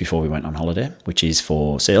workbook just before we went on holiday, which is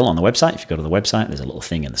for sale on the website. If you go to the website, there's a little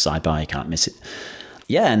thing in the sidebar, you can't miss it.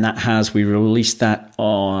 Yeah, and we released that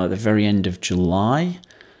at the very end of July,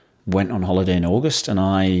 went on holiday in August, and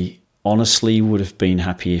I honestly would have been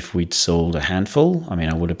happy if we'd sold a handful. I mean,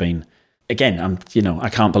 I would have been, again, I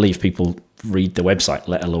can't believe people read the website,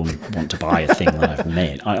 let alone want to buy a thing that I've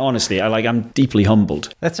made. I'm deeply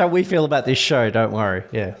humbled. That's how we feel about this show, don't worry.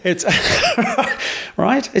 Yeah. It's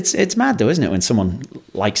right. It's mad though, isn't it, when someone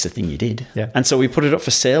likes the thing you did? Yeah. And so we put it up for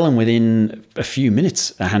sale, and within a few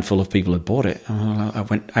minutes, a handful of people had bought it. I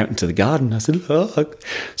went out into the garden. I said, "Oh,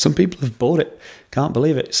 some people have bought it. Can't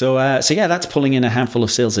believe it." So yeah, that's pulling in a handful of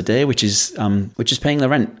sales a day, which is paying the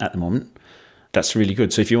rent at the moment. That's really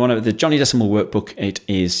good. So if you want the Johnny Decimal workbook, it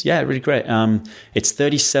is, really great. It's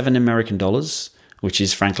 $37 American, which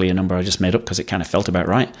is frankly a number I just made up because it kind of felt about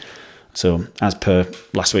right. So as per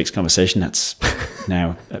last week's conversation, that's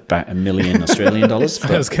now about $1 million Australian dollars.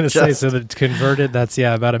 I was going to say, so that converted, that's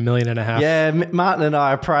about $1.5 million. Yeah, Martin and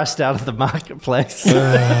I are priced out of the marketplace.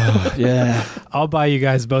 Yeah. I'll buy you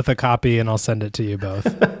guys both a copy and I'll send it to you both.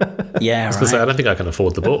 Yeah, right. I don't think I can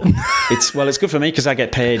afford the book. It's good for me because I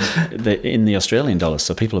get paid in the Australian dollars,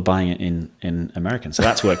 so people are buying it in American. So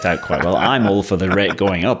that's worked out quite well. I'm all for the rate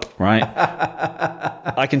going up, right?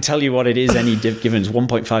 I can tell you what it is. Any given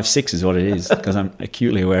 1.56 is what it is because I'm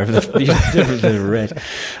acutely aware of the rate.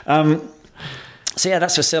 So yeah,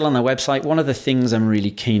 that's for sale on the website. One of the things I'm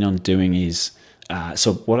really keen on doing is,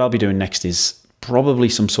 so what I'll be doing next is probably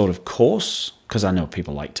some sort of course, because I know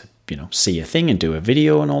people like to see a thing and do a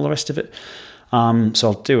video and all the rest of it. So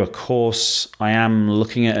I'll do a course. I am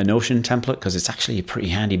looking at a Notion template because it's actually a pretty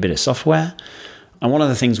handy bit of software. And one of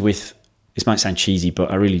the things this might sound cheesy, but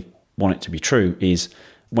I really want it to be true, is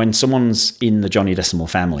when someone's in the Johnny Decimal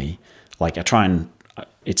family, like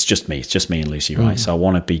it's just me and Lucy, right? So I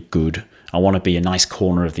want to be good. I want to be a nice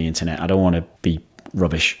corner of the internet. I don't want to be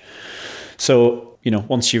rubbish. So,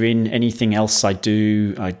 once you're in, anything else I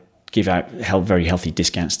do, I give out very healthy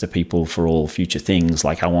discounts to people for all future things.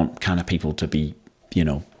 Like I want kind of people to be,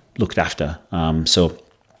 looked after. So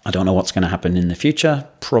I don't know what's going to happen in the future.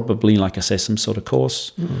 Probably, like I say, some sort of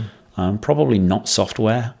course. Probably not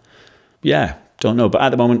software. Yeah, don't know. But at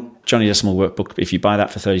the moment, Johnny Decimal workbook, if you buy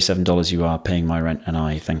that for $37, you are paying my rent. And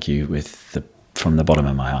I thank you from the bottom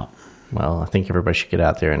of my heart. Well, I think everybody should get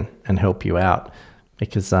out there and help you out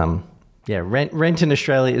because, rent in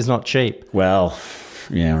Australia is not cheap. Well,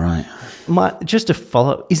 yeah, right. Just to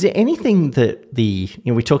follow, is there anything that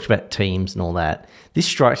we talked about teams and all that. This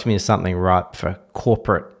strikes me as something ripe for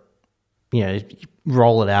corporate,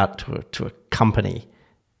 roll it out to a company.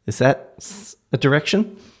 Is that a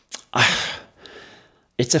direction?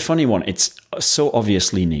 It's a funny one. It's so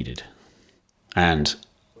obviously needed. And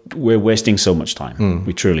we're wasting so much time.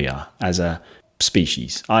 We truly are as a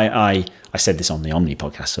species. I said this on the Omni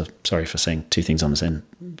podcast, so sorry for saying two things on the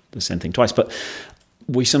same thing twice, but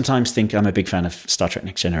we sometimes think, I'm a big fan of Star Trek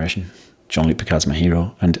Next Generation. Jean-Luc Picard's my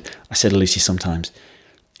hero. And I said to Lucy sometimes,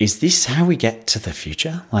 is this how we get to the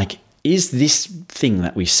future? Like, is this thing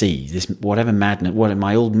that we see, this whatever madness,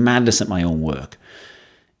 my old madness at my own work,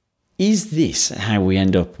 is this how we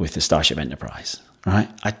end up with the Starship Enterprise? Right?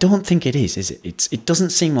 I don't think it is it? It doesn't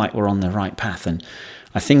seem like we're on the right path. And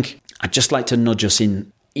I think I'd just like to nudge us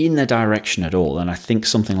in the direction at all. And I think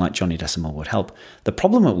something like Johnny Decimal would help. The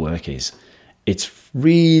problem at work is it's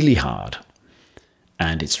really hard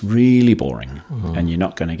and it's really boring and you're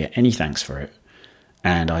not going to get any thanks for it.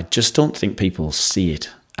 And I just don't think people see it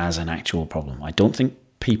as an actual problem. I don't think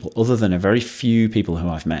people, other than a very few people who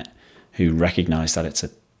I've met, who recognize that it's a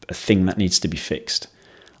thing that needs to be fixed.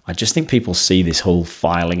 I just think people see this whole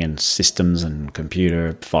filing and systems and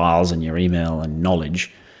computer files and your email and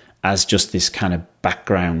knowledge as just this kind of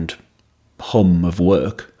background hum of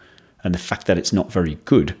work. And the fact that it's not very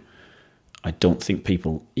good, I don't think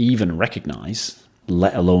people even recognize,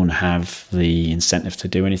 let alone have the incentive to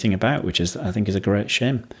do anything about, which I think is a great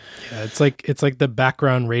shame. Yeah, it's like the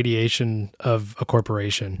background radiation of a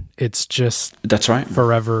corporation. It's just that's right,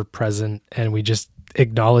 forever present, and we just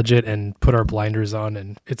acknowledge it and put our blinders on,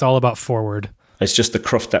 and it's all about forward. It's just the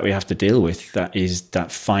cruft that we have to deal with. That is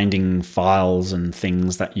that finding files and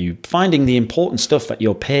things finding the important stuff that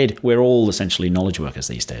you're paid. We're all essentially knowledge workers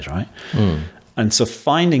these days, right? And so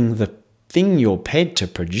finding the thing you're paid to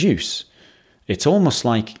produce, it's almost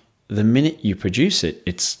like the minute you produce it,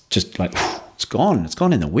 it's just like, it's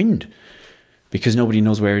gone in the wind because nobody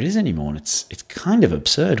knows where it is anymore. And it's kind of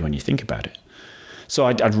absurd when you think about it. So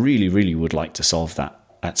I really, really would like to solve that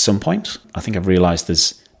at some point. I think I've realised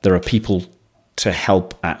there are people to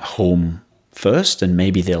help at home first, and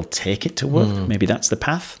maybe they'll take it to work. Maybe that's the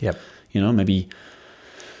path. Yep. You know, maybe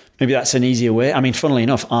that's an easier way. I mean, funnily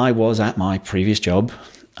enough, I was at my previous job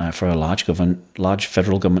for a large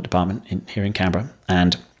federal government department here in Canberra,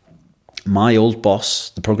 and my old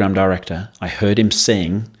boss, the program director, I heard him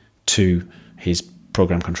saying to his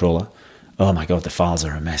program controller, "Oh my God, the files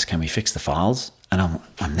are a mess. Can we fix the files?" And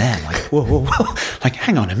I'm there like, whoa, like,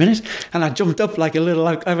 hang on a minute. And I jumped up like a little,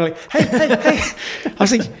 I was like, hey. I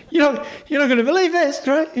was like, you're not going to believe this,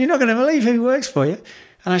 right? You're not going to believe who works for you.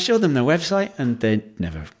 And I showed them their website, and they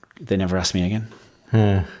never asked me again.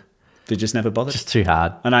 They just never bothered. Just too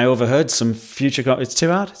hard. And I overheard some future, it's too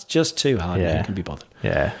hard. It's just too hard. Yeah. You can be bothered.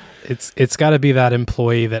 Yeah. It's got to be that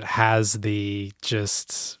employee that has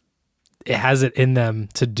it has it in them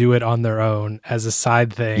to do it on their own as a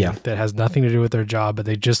side thing that has nothing to do with their job, but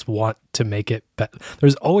they just want to make it better.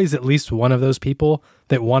 There's always at least one of those people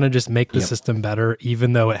that want to just make the system better,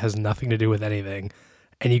 even though it has nothing to do with anything.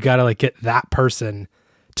 And you got to like get that person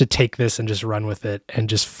to take this and just run with it and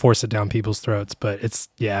just force it down people's throats. But it's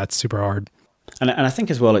super hard. And I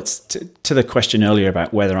think as well, it's to the question earlier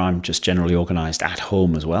about whether I'm just generally organised at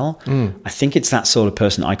home as well. I think it's that sort of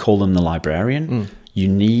person. I call them the librarian. You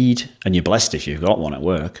need, and you're blessed if you've got one at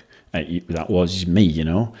work. That was me, you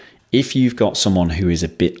know. If you've got someone who is a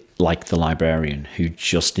bit like the librarian, who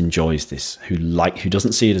just enjoys this, who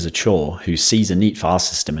doesn't see it as a chore, who sees a neat file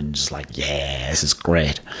system and just like, yeah, this is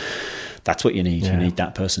great. That's what you need. You need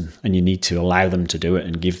that person, and you need to allow them to do it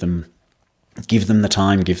and give them the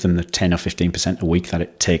time, give them the 10 or 15% a week that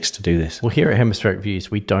it takes to do this. Well, here at Hemispheric Views,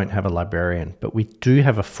 we don't have a librarian, but we do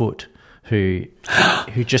have a foot who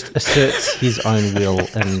just asserts his own will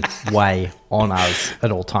and way on us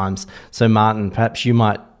at all times. So, Martin, perhaps you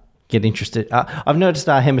might get interested. I've noticed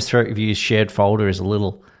our Hemispheric Views shared folder needs a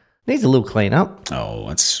little clean up. Oh,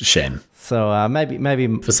 that's a shame. So maybe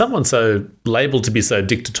For someone so labelled to be so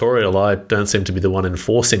dictatorial, I don't seem to be the one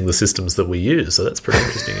enforcing the systems that we use. So that's pretty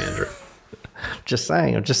interesting, Andrew.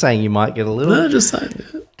 I'm just saying you might get a little. No, just saying.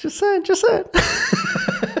 Just saying.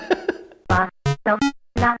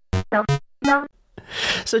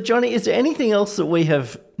 So, Johnny, is there anything else that we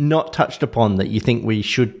have not touched upon that you think we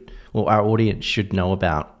should, or our audience should know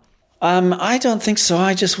about? I don't think so.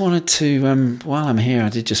 I just wanted to, while I'm here, I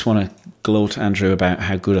did just want to gloat, Andrew, about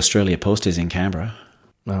how good Australia Post is in Canberra.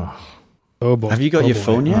 Oh boy. Have you got your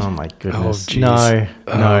phone yet? Oh my goodness. Oh, no.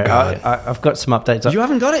 God. I've got some updates. You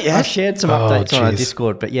haven't got it yet? I've shared some updates on our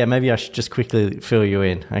Discord, but yeah, maybe I should just quickly fill you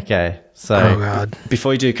in. Okay. So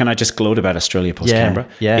before you do, can I just gloat about Australia Post Canberra?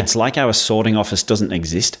 Yeah. It's like our sorting office doesn't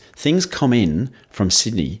exist. Things come in from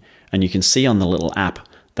Sydney, and you can see on the little app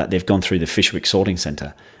that they've gone through the Fishwick sorting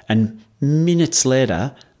centre. And minutes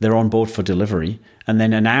later, they're on board for delivery. And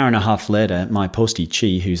then an hour and a half later, my postie,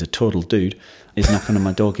 Chi, who's a total dude, is knocking on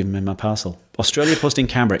my door, giving me my parcel. Australia Post in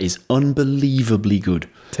Canberra is unbelievably good.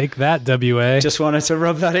 Take that, WA. Just wanted to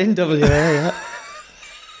rub that in, WA. Yeah.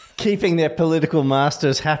 keeping their political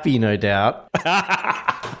masters happy, no doubt.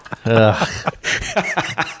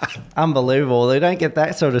 Unbelievable. They don't get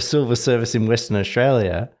that sort of silver service in Western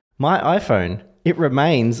Australia. My iPhone, it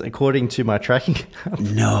remains, according to my tracking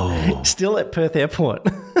account, still at Perth Airport.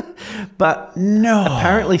 But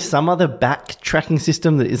apparently some other back tracking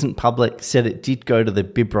system that isn't public said it did go to the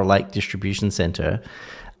Bibra Lake Distribution Centre.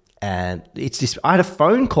 And it's just, I had a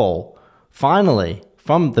phone call, finally,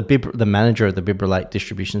 from the manager of the Bibra Lake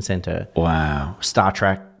Distribution Centre. Wow. Star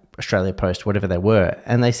Trek, Australia Post, whatever they were.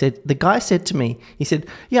 And they said, the guy said to me, he said,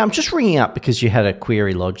 yeah, I'm just ringing up because you had a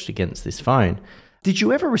query lodged against this phone. Did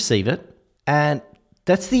you ever receive it? And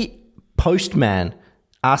that's the postman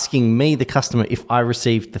asking me, the customer, if I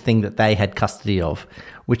received the thing that they had custody of,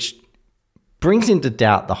 which brings into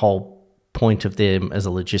doubt the whole point of them as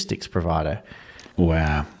a logistics provider.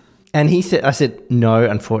 Wow. And I said, no,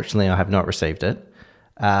 unfortunately, I have not received it.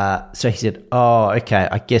 So he said, oh, okay,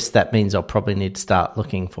 I guess that means I'll probably need to start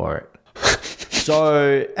looking for it.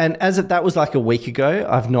 So, and that was like a week ago,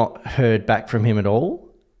 I've not heard back from him at all.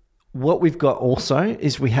 What we've got also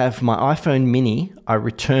is we have my iPhone mini. I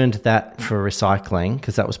returned that for recycling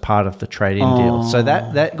because that was part of the trade-in deal. So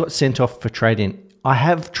that got sent off for trade-in. I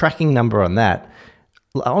have tracking number on that.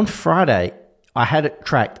 On Friday, I had it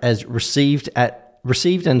tracked as received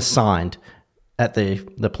and signed at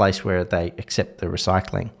the place where they accept the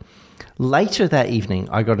recycling. Later that evening,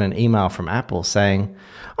 I got an email from Apple saying,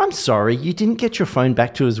 I'm sorry, you didn't get your phone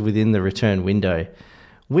back to us within the return window.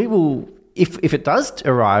 We will... If it does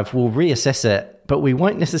arrive, we'll reassess it, but we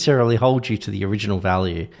won't necessarily hold you to the original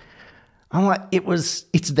value. I'm like,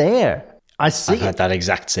 it's there. I see. I've had that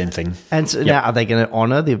exact same thing. And so now, are they going to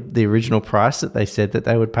honour the original price that they said that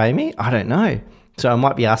they would pay me? I don't know. So I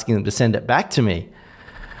might be asking them to send it back to me.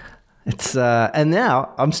 It's and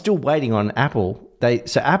now I'm still waiting on Apple.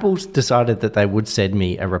 So Apple's decided that they would send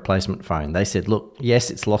me a replacement phone. They said, look, yes,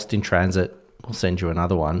 it's lost in transit. We'll send you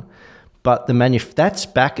another one. But that's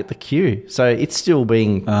back at the queue. So it's still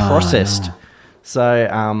being processed. No.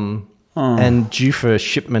 So and due for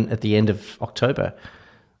shipment at the end of October.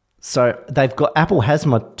 So Apple has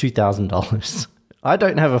my $2,000. I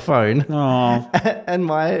don't have a phone. And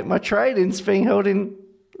my trade-in's being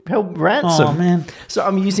held ransom. Oh, man. So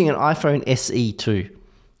I'm using an iPhone SE 2,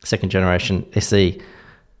 second generation SE.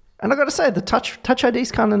 And I got to say, the Touch ID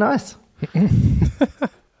is kind of nice.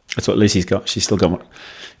 That's what Lucy's got. She's still got one.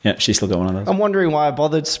 Yeah, she's still got one of those. I'm wondering why I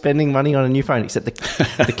bothered spending money on a new phone, except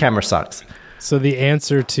the camera sucks. So the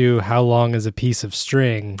answer to how long is a piece of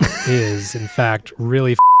string is, in fact,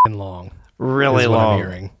 really long. Really long. What I'm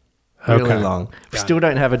hearing. Okay. Really long. We still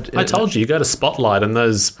don't have a... I told you go to Spotlight and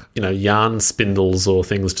those, yarn spindles or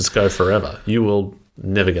things just go forever. You will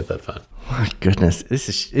never get that phone. My goodness.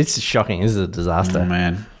 It's shocking. This is a disaster. Oh,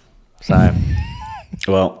 man. So...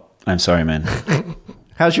 Well, I'm sorry, man.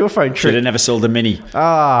 How's your phone trip? Should have never sold a Mini.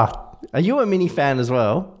 Are you a Mini fan as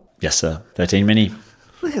well? Yes, sir. 13 Mini.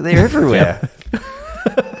 Look, they're everywhere.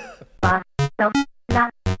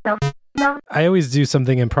 I always do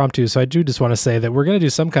something impromptu, so I do just want to say that we're going to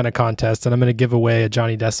do some kind of contest, and I'm going to give away a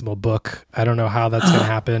Johnny Decimal book. I don't know how that's going to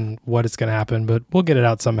happen, what it's going to happen, but we'll get it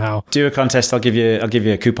out somehow. Do a contest. I'll give you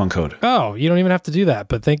a coupon code. Oh, you don't even have to do that,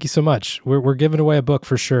 but thank you so much. We're giving away a book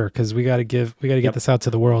for sure because we got to get this out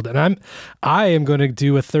to the world, and I am going to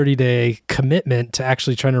do a 30-day commitment to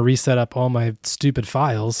actually trying to reset up all my stupid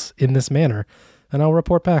files in this manner, and I'll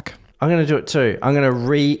report back. I'm going to do it too. I'm going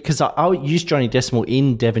to because I used Johnny Decimal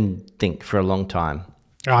in Devon Think for a long time.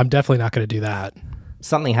 Oh, I'm definitely not going to do that.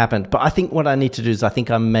 Something happened. But I think what I need to do is I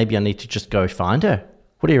need to just go find her.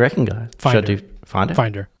 What do you reckon, guys? Find her. Should I do find her?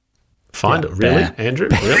 Find her. Find her? Really? Andrew?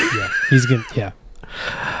 Really? Yeah. He's going to, yeah.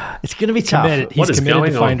 It's going to be tough. He's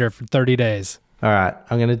committed to find her for 30 days. All right.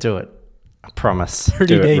 I'm going to do it. I promise.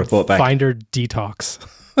 30-day finder detox.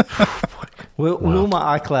 Will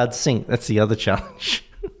my iCloud sync? That's the other challenge.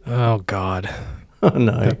 Oh, God. Oh,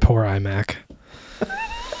 no. That poor iMac.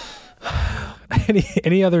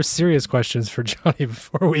 Any other serious questions for Johnny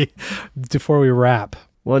before we wrap?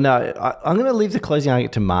 Well, no, I'm going to leave the closing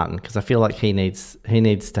argument to Martin because I feel like he needs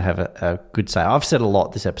to have a good say. I've said a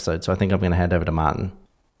lot this episode, so I think I'm going to hand over to Martin.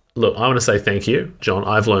 Look, I want to say thank you, John.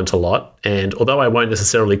 I've learned a lot. And although I won't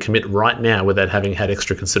necessarily commit right now without having had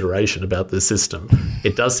extra consideration about this system,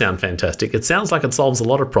 it does sound fantastic. It sounds like it solves a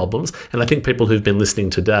lot of problems. And I think people who've been listening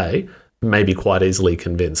today may be quite easily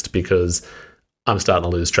convinced because I'm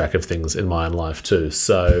starting to lose track of things in my own life too.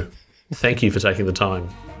 So thank you for taking the time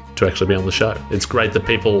to actually be on the show. It's great that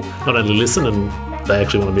people not only listen and they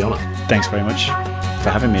actually want to be on it. Thanks very much for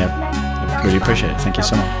having me. I really appreciate it. Thank you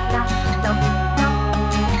so much.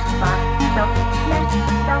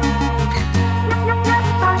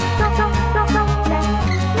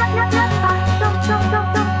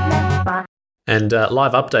 And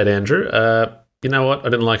live update, Andrew. You know what? I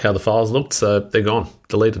didn't like how the files looked, so they're gone.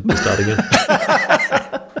 Deleted. We'll start again.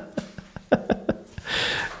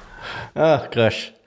 Oh, gosh.